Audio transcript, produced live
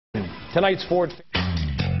Tonight's Ford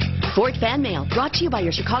Fan Mail, brought to you by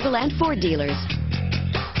your Chicagoland Ford dealers.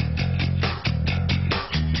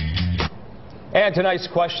 And tonight's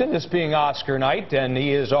question, this being Oscar night, and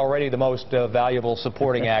he is already the most valuable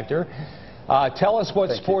supporting actor. Tell us what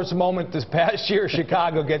sports moment this past year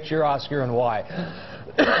Chicago gets your Oscar and why.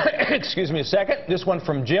 Excuse me a second. This one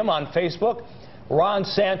from Jim on Facebook. Ron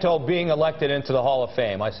Santo being elected into the Hall of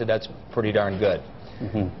Fame. I said that's pretty darn good.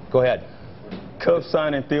 Go ahead. Cubs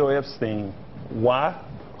signing Theo Epstein. Why?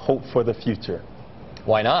 Hope for the future.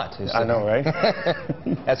 Why not? I know, right?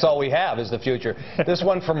 That's all we have is the future. This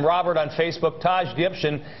one from Robert on Facebook. Taj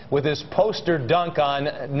Gibson with his poster dunk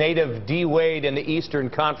on native D. Wade in the Eastern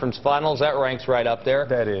Conference Finals. That ranks right up there.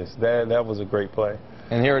 That was a great play.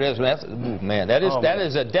 And here it is. Man, that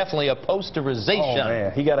is definitely a posterization. Oh,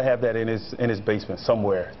 man. He got to have that in his basement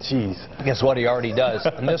somewhere. Jeez. Guess what? He already does.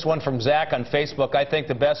 And this one from Zach on Facebook. I think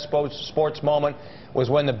the best sports moment was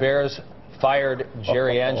when the Bears fired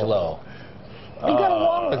Jerry Angelo. You got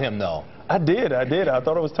along with him, though. I did. I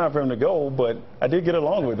thought it was time for him to go, but I did get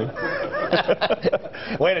along with him.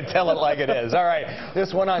 Way to tell it like it is. All right.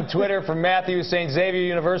 This one on Twitter from Matthew. St. Xavier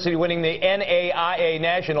University winning the NAIA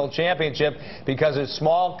National Championship because it's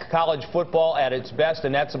small college football at its best,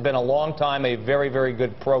 and that's been a long time, a very, very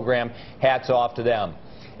good program. Hats off to them.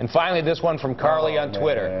 And finally, this one from Carly on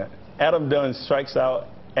Twitter. Adam Dunn strikes out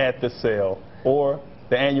at the sale, or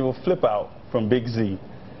the annual flip out from Big Z.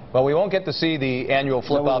 Well, we won't get to see the annual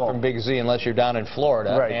flip-out from Big Z unless you're down in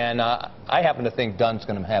Florida. Right. And I happen to think Dunn's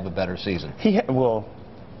going to have a better season. Well,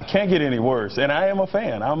 can't get any worse. And I am a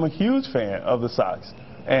fan. I'm a huge fan of the Sox.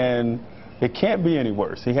 And it can't be any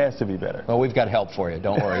worse. He has to be better. Well, we've got help for you.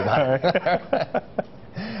 Don't worry about it.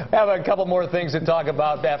 We have a couple more things to talk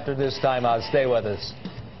about after this timeout. Stay with us.